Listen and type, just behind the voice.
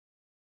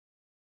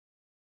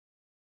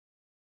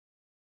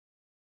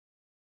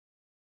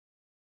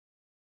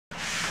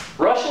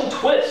Russian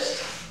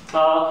twist.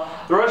 The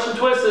Russian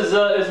twist is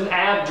an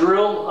ab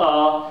drill.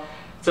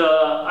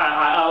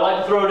 I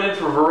like to throw it in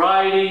for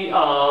variety.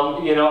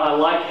 You know, I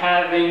like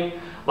having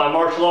my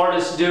martial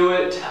artists do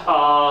it.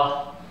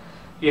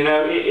 You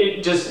know,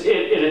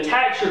 it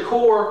attacks your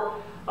core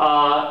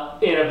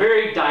in a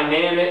very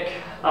dynamic,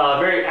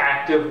 very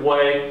active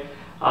way.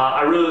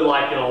 I really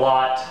like it a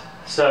lot.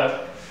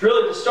 So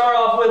really, to start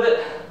off with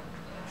it,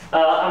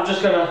 I'm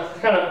just going to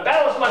kind of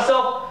balance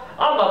myself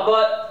on my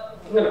butt.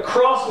 I'm going to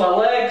cross my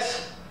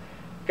legs.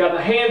 Got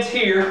my hands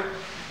here.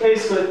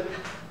 Basically,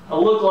 I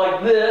look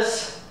like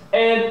this.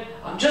 And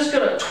I'm just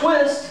going to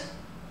twist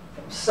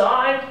from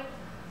side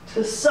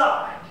to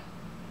side.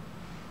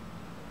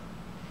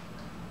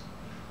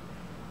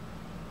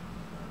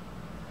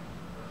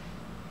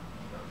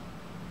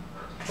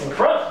 In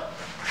front.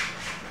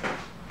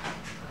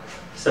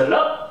 Set it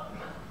up.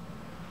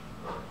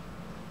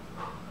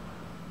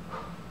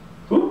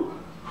 Ooh.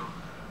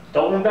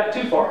 Don't run back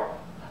too far.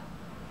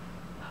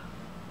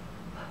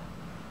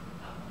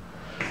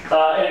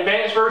 An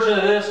advanced version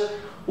of this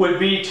would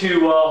be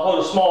to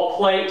hold a small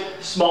plate,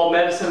 small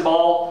medicine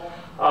ball,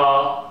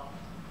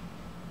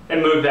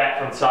 and move that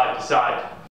from side to side.